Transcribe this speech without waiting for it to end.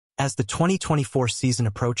As the 2024 season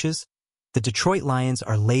approaches, the Detroit Lions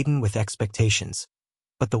are laden with expectations,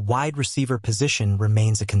 but the wide receiver position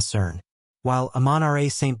remains a concern. While Amon-Ra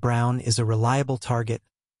St. Brown is a reliable target,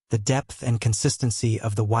 the depth and consistency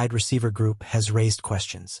of the wide receiver group has raised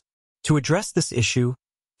questions. To address this issue,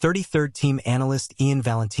 33rd team analyst Ian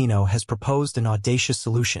Valentino has proposed an audacious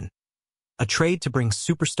solution: a trade to bring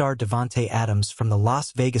superstar Davante Adams from the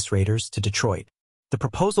Las Vegas Raiders to Detroit. The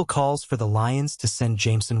proposal calls for the Lions to send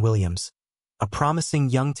Jameson Williams, a promising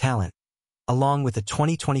young talent, along with a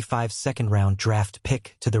 2025 second-round draft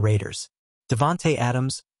pick to the Raiders. Davante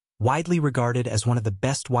Adams, widely regarded as one of the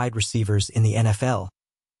best wide receivers in the NFL,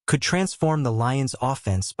 could transform the Lions'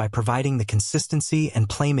 offense by providing the consistency and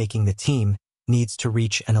playmaking the team needs to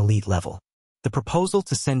reach an elite level. The proposal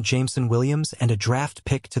to send Jameson Williams and a draft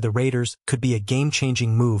pick to the Raiders could be a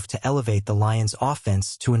game-changing move to elevate the Lions'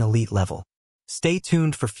 offense to an elite level. Stay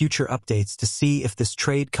tuned for future updates to see if this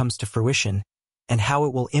trade comes to fruition and how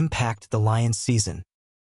it will impact the Lions' season.